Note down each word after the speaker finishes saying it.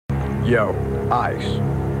Yo, ICE.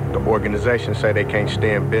 The organization say they can't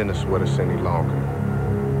stay in business with us any longer.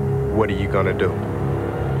 What are you gonna do?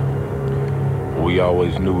 We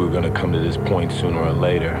always knew we were gonna come to this point sooner or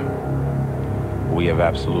later. We have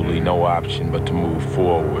absolutely no option but to move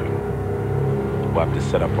forward. We'll have to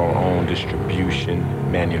set up our own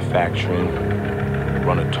distribution, manufacturing,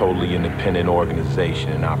 run a totally independent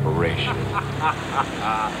organization and operation.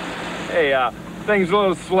 Hey, things a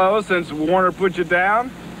little slow since Warner put you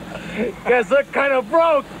down? Guess they're kind of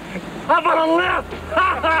broke. How about a lift?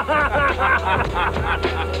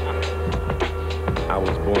 I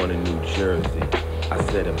was born in New Jersey. I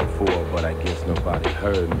said it before, but I guess nobody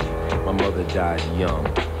heard me. My mother died young.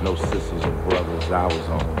 No sisters or brothers. I was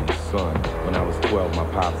only son. When I was 12, my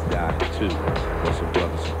pops died too. What's a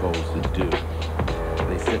brother supposed to do?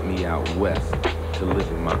 They sent me out west to live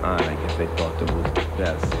with my aunt. I guess they thought that was the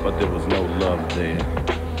best. But there was no love there.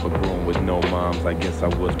 But growing with no moms, I guess I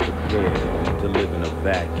was prepared to live in a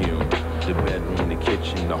vacuum. The bedroom, the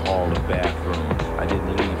kitchen, the hall, the bathroom. I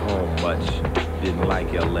didn't leave home much. Didn't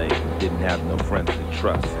like LA. Didn't have no friends to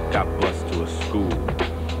trust. Got bused to a school.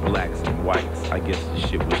 Blacks and whites, I guess the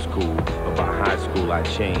shit was cool. But by high school I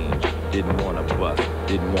changed. Didn't want to bust.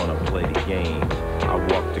 Didn't want to play the game. I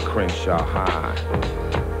walked to Crenshaw High.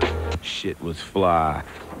 Shit was fly.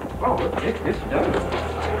 Oh, it's done.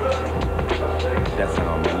 That's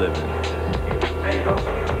how I'm living.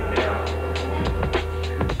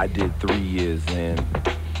 I did 3 years in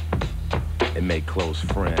and made close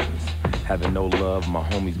friends. Having no love, my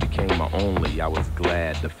homies became my only. I was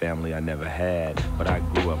glad the family I never had, but I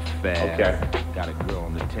grew up fast. Okay. Got a girl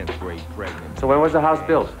in the 10th grade pregnant. So when was the house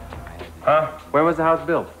built? Huh? When was the house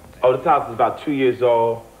built? Oh, this house is about 2 years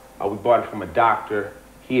old. We bought it from a doctor.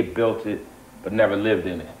 He had built it, but never lived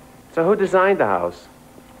in it. So who designed the house?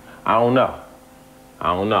 I don't know.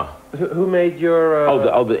 Who made your...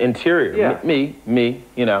 The interior. Yeah. Me,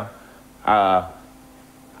 you know.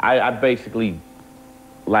 I basically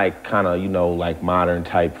like kind of, you know, like modern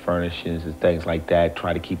type furnishings and things like that,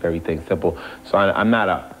 try to keep everything simple. So I'm not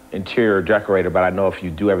an interior decorator, but I know if you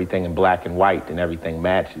do everything in black and white, then everything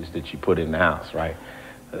matches that you put in the house, right?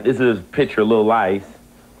 This is a picture of Lil Ice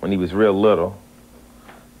when he was real little,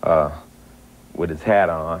 with his hat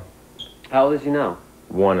on. How old is he now?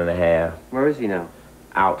 1.5. Where is he now?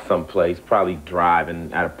 Out someplace, probably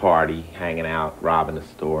driving at a party, hanging out, robbing a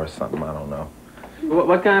store or something, I don't know.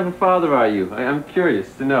 What kind of a father are you? I'm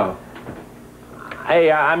curious to know.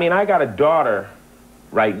 Hey, I mean, I got a daughter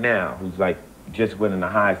right now who's like just went into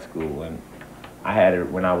high school, and I had her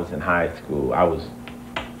when I was in high school. I was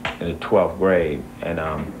in the 12th grade, and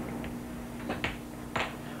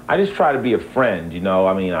I just try to be a friend, you know?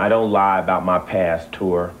 I mean, I don't lie about my past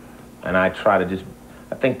tour, and I try to just,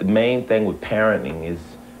 I think the main thing with parenting is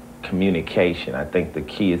communication. I think the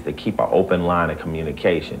key is to keep an open line of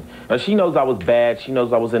communication. Now, she knows I was bad. She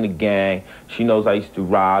knows I was in a gang. She knows I used to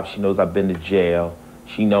rob. She knows I've been to jail.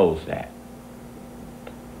 She knows that.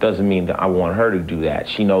 Doesn't mean that I want her to do that.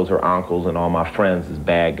 She knows her uncles and all my friends is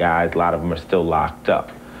bad guys. A lot of them are still locked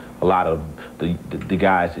up. A lot of the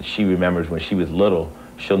guys that she remembers when she was little,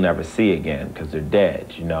 she'll never see again because they're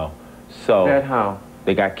dead, you know? So Dead how?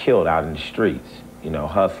 They got killed out in the streets, you know,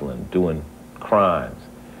 hustling, doing crimes.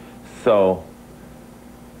 So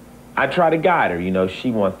I try to guide her, you know, she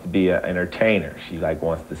wants to be an entertainer. She like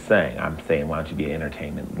wants to sing. I'm saying, why don't you be an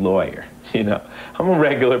entertainment lawyer? You know, I'm a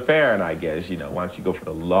regular parent, I guess, you know, why don't you go for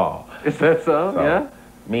the law? Is that so? Yeah?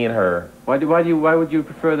 Me and her. Why would you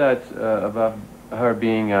prefer that above her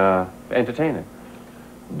being entertainer?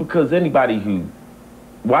 Because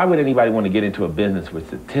why would anybody want to get into a business where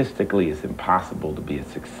statistically it's impossible to be a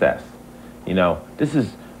success? You know, this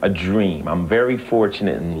is a dream. I'm very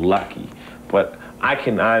fortunate and lucky, but I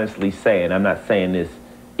can honestly say, and I'm not saying this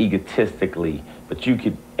egotistically, but you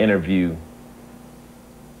could interview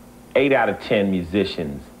 8 out of 10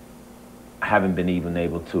 musicians haven't been even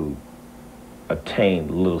able to obtain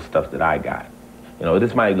the little stuff that I got. You know,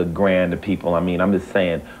 this might look grand to people. I mean, I'm just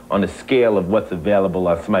saying, on the scale of what's available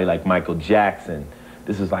on somebody like Michael Jackson,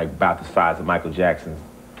 this is like about the size of Michael Jackson's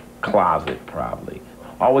closet, probably.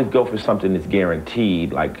 Always go for something that's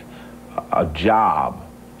guaranteed, like a job,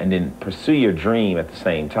 and then pursue your dream at the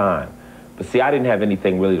same time. But see, I didn't have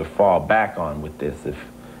anything really to fall back on with this. If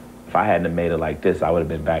I hadn't have made it like this, I would have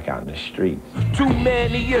been back out in the streets. Too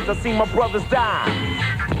many years I've seen my brothers die,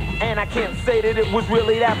 and I can't say that it was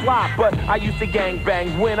really that fly, but I used to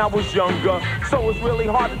gangbang when I was younger, so it's really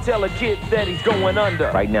hard to tell a kid that he's going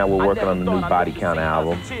under. Right now we're working on the new Body Count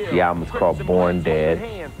album. The album is called Born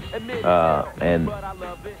Dead. And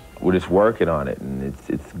we're just working on it, and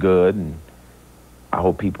it's good, and I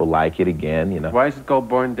hope people like it again, you know. Why is it called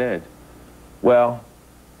Born Dead? Well,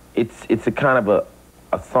 it's a kind of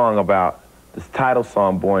a song about, this title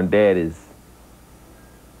song, Born Dead, is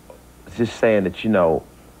just saying that, you know,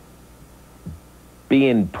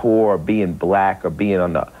 being poor, or being black, or being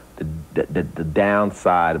on the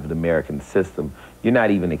downside of the American system, you're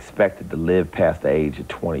not even expected to live past the age of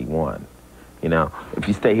 21. You know, if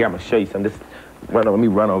you stay here, I'm gonna show you something. Let me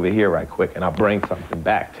run over here right quick, and I'll bring something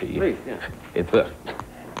back to you. Please, yeah. It's a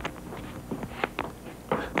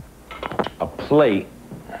plate.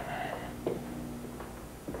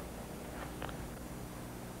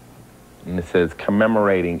 And it says,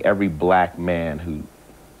 commemorating every black man who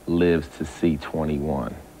lives to see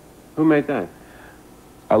 21. Who made that?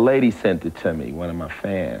 A lady sent it to me, one of my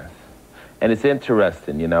fans. And it's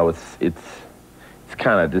interesting, you know, it's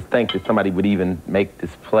kind of, to think that somebody would even make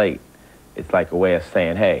this plate, it's like a way of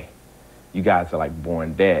saying, hey, you guys are like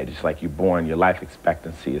born dead. Just like you're born, your life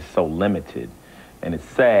expectancy is so limited. And it's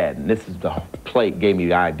sad, and this is the plate gave me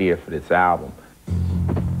the idea for this album.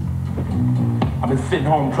 I've been sitting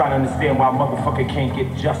home trying to understand why a motherfucker can't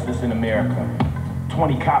get justice in America.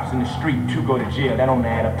 20 cops in the street, 2 go to jail. That don't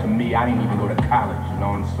add up to me. I didn't even go to college, you know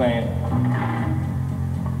what I'm saying?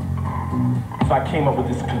 So I came up with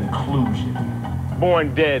this conclusion.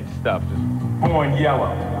 Born dead stuff. Born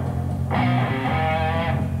yellow.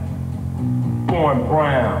 Born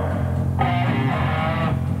brown.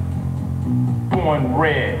 Born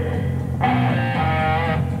red.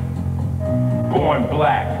 Born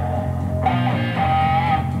black.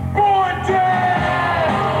 Born dead!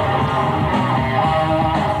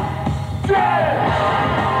 Dead!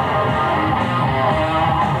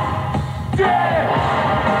 Dead!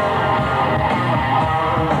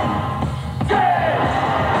 Dead!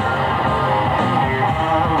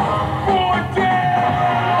 Born dead!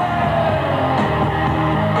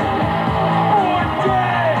 Born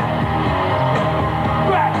dead!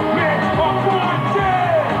 Black men are born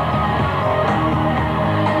dead!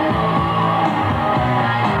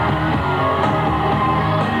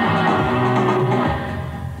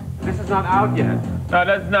 This is not out yet. No,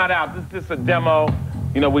 that's not out. This is just a demo.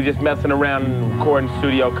 You know, we're just messing around in the recording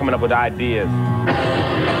studio, coming up with ideas.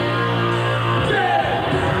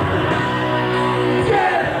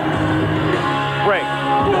 Break.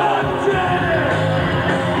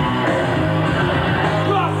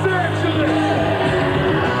 Los Angeles,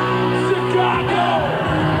 Chicago,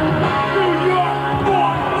 New York,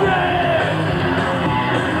 born dead.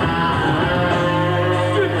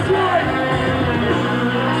 Detroit,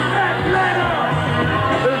 Atlanta.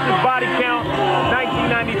 This is Body Count,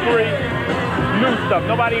 1993. New stuff.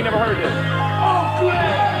 Nobody ain't never heard this.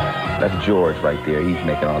 That's George right there. He's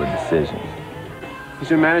making all the decisions. He's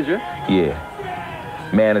your manager? Yeah.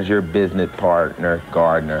 Manager, business partner,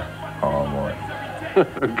 gardener, all in one. A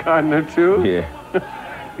gardener too? Yeah.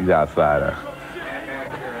 He's outside.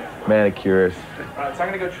 Manicurist. So I'm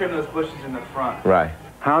gonna go trim those bushes in the front. Right.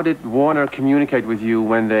 How did Warner communicate with you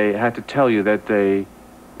when they had to tell you that they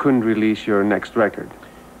couldn't release your next record?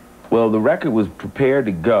 Well, the record was prepared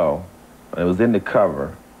to go, and it was in the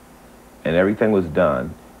cover, and everything was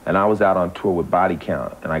done, and I was out on tour with Body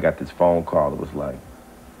Count, and I got this phone call that was like,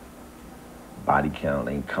 Body Count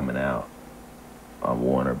ain't coming out on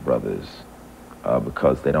Warner Brothers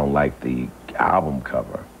because they don't like the album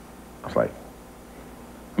cover. I was like,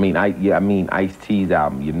 I mean Ice-T's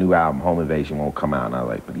album, your new album, Home Invasion, won't come out. And I was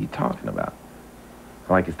like, what are you talking about?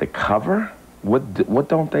 I'm like, it's the cover? What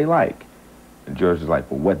don't they like? And George was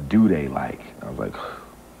like, well, what do they like? I was like,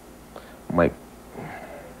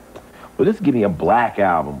 well, just give me a black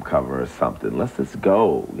album cover or something. Let's just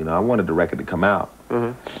go. You know, I wanted the record to come out.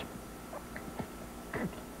 Mm-hmm.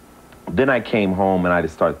 Then I came home and I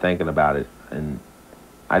just started thinking about it, and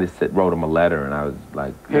I just wrote him a letter, and I was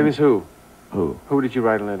like... Him is who? Who? Who did you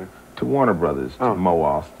write a letter? To Warner Brothers, Oh. to Mo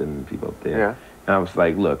Austin and people up there. Yeah. And I was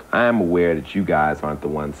like, look, I am aware that you guys aren't the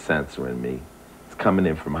ones censoring me. It's coming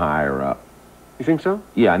in from higher up. You think so?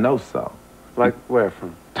 Yeah, I know so. Like where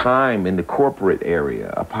from? Time in the corporate area,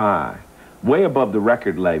 up high, way above the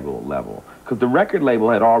record label level. Because the record label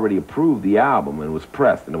had already approved the album and it was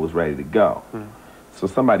pressed and it was ready to go. So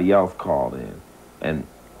somebody else called in, and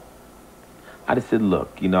I just said,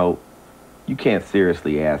 look, you know, you can't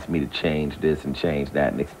seriously ask me to change this and change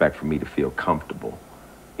that and expect for me to feel comfortable.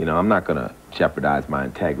 You know, I'm not going to jeopardize my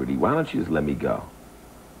integrity. Why don't you just let me go?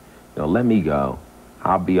 You know, let me go.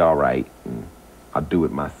 I'll be all right, and I'll do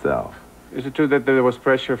it myself. Is it true that there was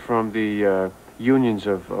pressure from the unions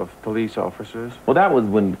of police officers? Well, that was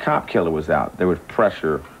when Cop Killer was out. There was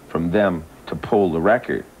pressure from them to pull the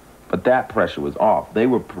record, but that pressure was off. They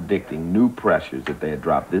were predicting new pressures if they had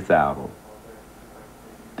dropped this album.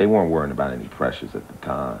 They weren't worrying about any pressures at the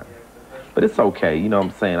time. But it's okay, you know what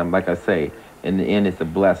I'm saying? Like I say, in the end, it's a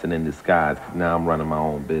blessing in disguise, because now I'm running my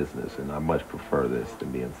own business, and I much prefer this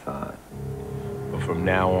than being signed. But from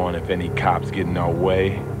now on, if any cops get in our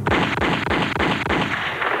way...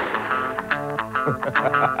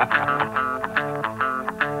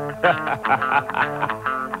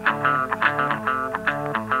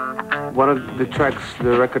 One of the tracks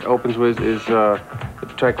the record opens with is the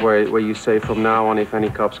track where you say, from now on, if any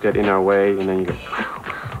cops get in our way, and then you go...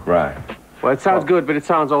 Right. Well, it sounds good, but it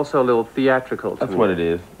sounds also a little theatrical to That's me. what it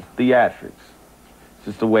is. It's theatrics. It's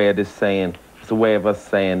just a way of this saying, it's a way of us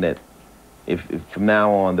saying that if from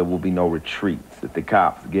now on there will be no retreats. If the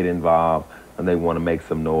cops get involved and they want to make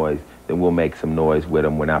some noise, then we'll make some noise with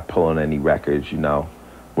them. We're not pulling any records, you know.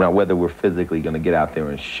 Whether we're physically going to get out there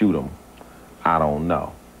and shoot them, I don't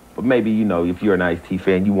know. But maybe, you know, if you're an Ice-T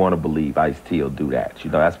fan, you want to believe Ice-T will do that. You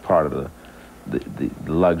know, that's part of the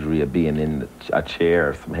luxury of being in a chair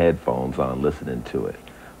or some headphones on listening to it.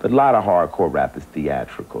 But a lot of hardcore rap is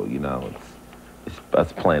theatrical, you know. It's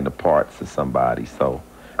us playing the parts of somebody, so.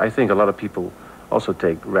 I think a lot of people also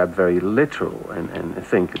take rap very literal and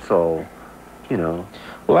think it's all, you know.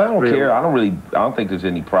 Well, I don't care. I don't think there's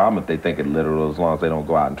any problem if they think it literal, as long as they don't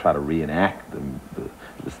go out and try to reenact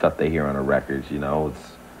the stuff they hear on the records, you know.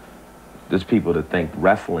 There's people that think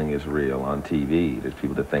wrestling is real on TV. There's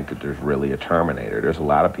people that think that there's really a Terminator. There's a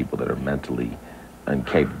lot of people that are mentally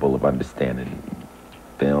incapable of understanding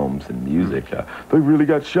films and music. They really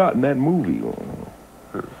got shot in that movie.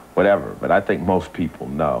 Whatever, but I think most people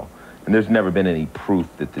know. And there's never been any proof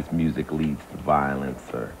that this music leads to violence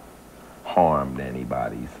or harm to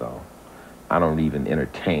anybody, so I don't even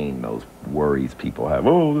entertain those worries people have.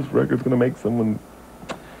 Oh, this record's gonna make someone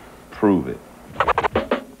prove it.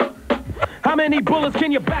 How many bullets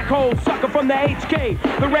can you backhold, sucker from the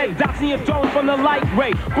HK? The red dots in your dome from the light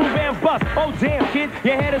ray. Boom, bam, bust. Oh, damn, kid,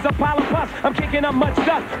 your head is a pile of pus. I'm kicking up much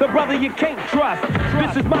dust. The brother you can't trust.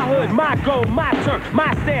 This is my hood, my goal, my turf,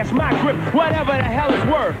 my stash, my grip, whatever the hell it's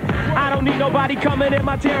worth. I don't need nobody coming in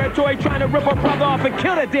my territory trying to rip a brother off and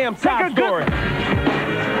kill the damn top story.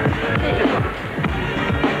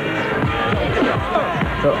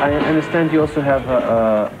 So I understand you also have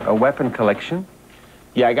a weapon collection.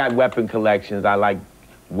 Yeah, I got weapon collections. I like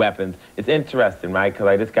weapons. It's interesting, right? Because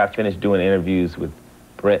I just got finished doing interviews with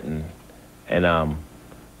Britain, and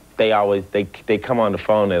they come on the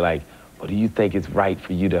phone. They're like, "Well, do you think it's right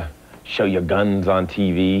for you to show your guns on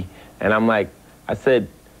TV?" And I'm like, I said,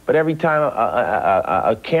 but every time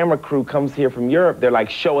a camera crew comes here from Europe, they're like,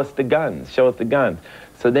 "Show us the guns, show us the guns."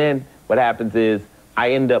 So then what happens is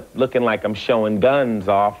I end up looking like I'm showing guns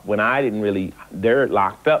off when I didn't really, they're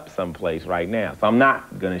locked up someplace right now. So I'm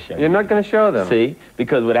not gonna show you. You're not gonna show them? See,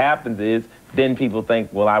 because what happens is, then people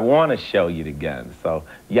think, well, I wanna show you the guns. So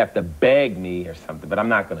you have to beg me or something, but I'm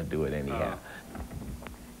not gonna do it anyhow.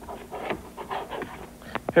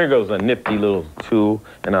 Here goes a nifty little tool,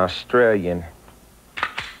 an Australian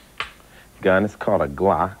gun. It's called a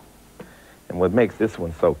Glock. And what makes this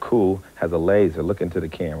one so cool, has a laser. Look into the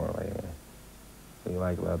camera right there. What do you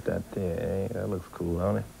like about that there? That looks cool,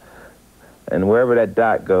 don't it? And wherever that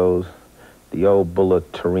dot goes, the old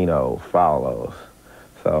bullet Torino follows.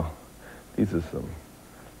 So these are some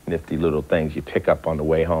nifty little things you pick up on the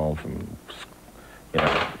way home from, you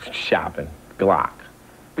know, shopping. Glock.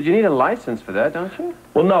 But you need a license for that, don't you?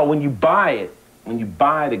 Well, no, when you buy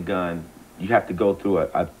the gun, you have to go through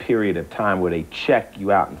a period of time where they check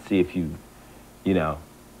you out and see if you know,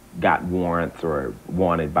 got warrants or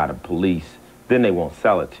wanted by the police. Then they won't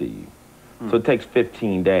sell it to you. So it takes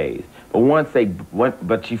 15 days. But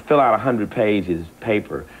but you fill out 100 pages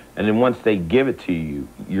paper, and then once they give it to you,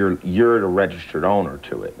 you're the registered owner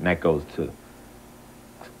to it, and that goes to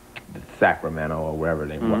Sacramento or wherever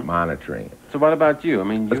they want monitoring it. So what about you? I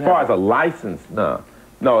mean, as far as a license, no.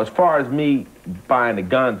 As far as me buying the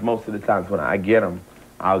guns, most of the times when I get them,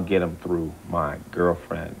 I'll get them through my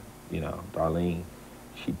girlfriend, you know, Darlene.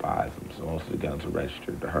 She buys them, so most of the guns are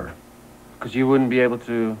registered to her. Because you wouldn't be able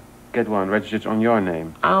to get one registered on your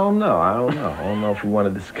name. I don't know. I don't know if we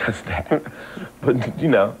want to discuss that. But, you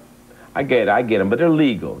know, I get them, but they're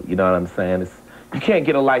legal, you know what I'm saying? You can't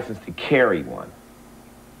get a license to carry one.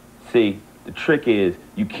 See, the trick is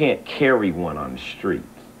you can't carry one on the streets.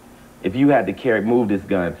 If you had to move this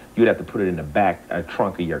gun, you'd have to put it in the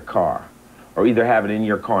trunk of your car, or either have it in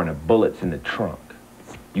your car and the bullets in the trunk.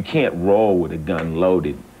 You can't roll with a gun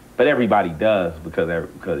loaded, but everybody does because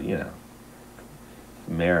you know, it's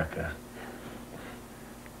America.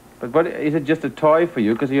 But what, is it just a toy for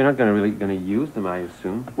you? Because you're not really gonna use them, I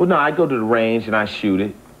assume. Well, no, I go to the range and I shoot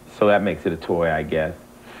it, so that makes it a toy, I guess.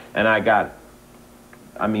 And I got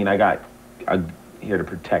here to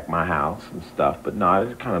protect my house and stuff, but no,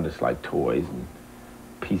 it's kind of just like toys and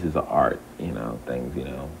pieces of art, you know, things, you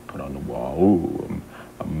know, put on the wall. Ooh,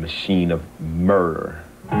 a machine of murder.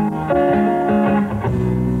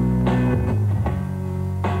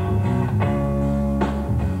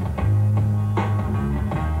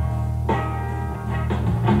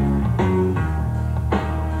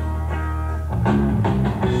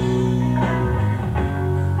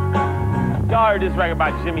 Y'all heard this record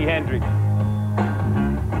by Jimi Hendrix.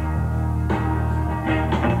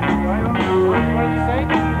 What did you say?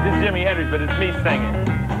 This is Jimi Hendrix, but it's me singing.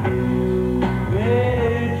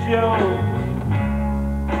 Hey Joe,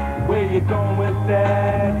 where you going with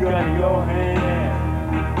that gun in your hand?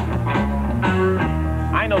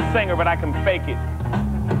 I ain't no singer, but I can fake it.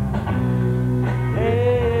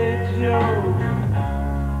 Hey Joe,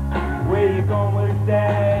 where you going with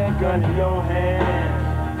that gun in your hand?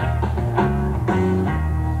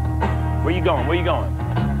 Where you going? Where you going?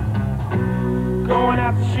 Going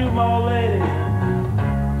out to shoot my old lady.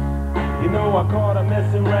 You know I caught her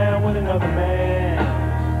messing around with another man.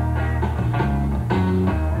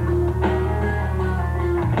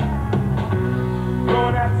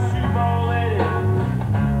 Going out to shoot my old lady.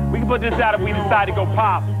 We can put this out if we decide to go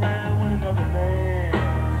pop.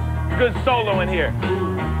 Good solo in here.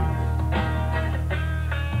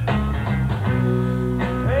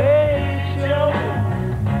 Hey Joe,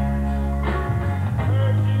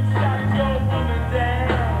 heard you shot your woman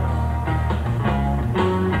down.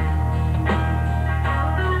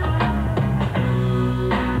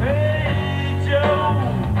 Hey Joe,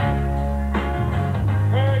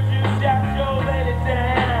 heard you shot your lady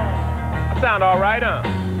down. I sound all right, huh?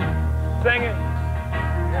 Sing it.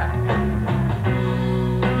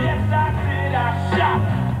 Yes, I did, I shot her.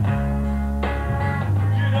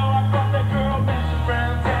 You know I caught that girl messing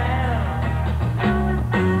around town.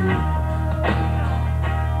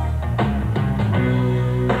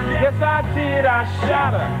 Yes, I did, I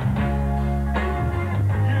shot her.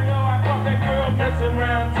 You know I caught that girl messing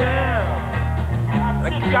around town. I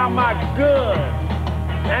got my gun,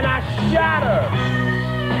 and I shot her.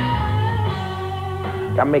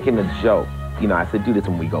 I'm making a joke. You know, I said, do this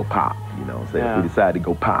when we go pop. You know, say if we decide to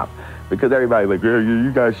go pop. Because everybody's like, yeah,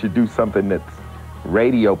 you guys should do something that's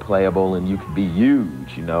radio playable and you could be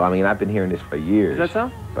huge, you know? I mean, I've been hearing this for years. Is that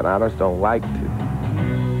so? But I just don't like to.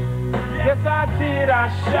 Yes, I did, I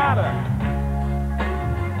shot her.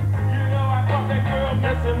 You know I caught that girl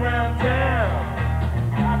messing around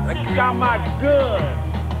town. I got my gun,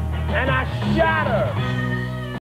 and I shot her.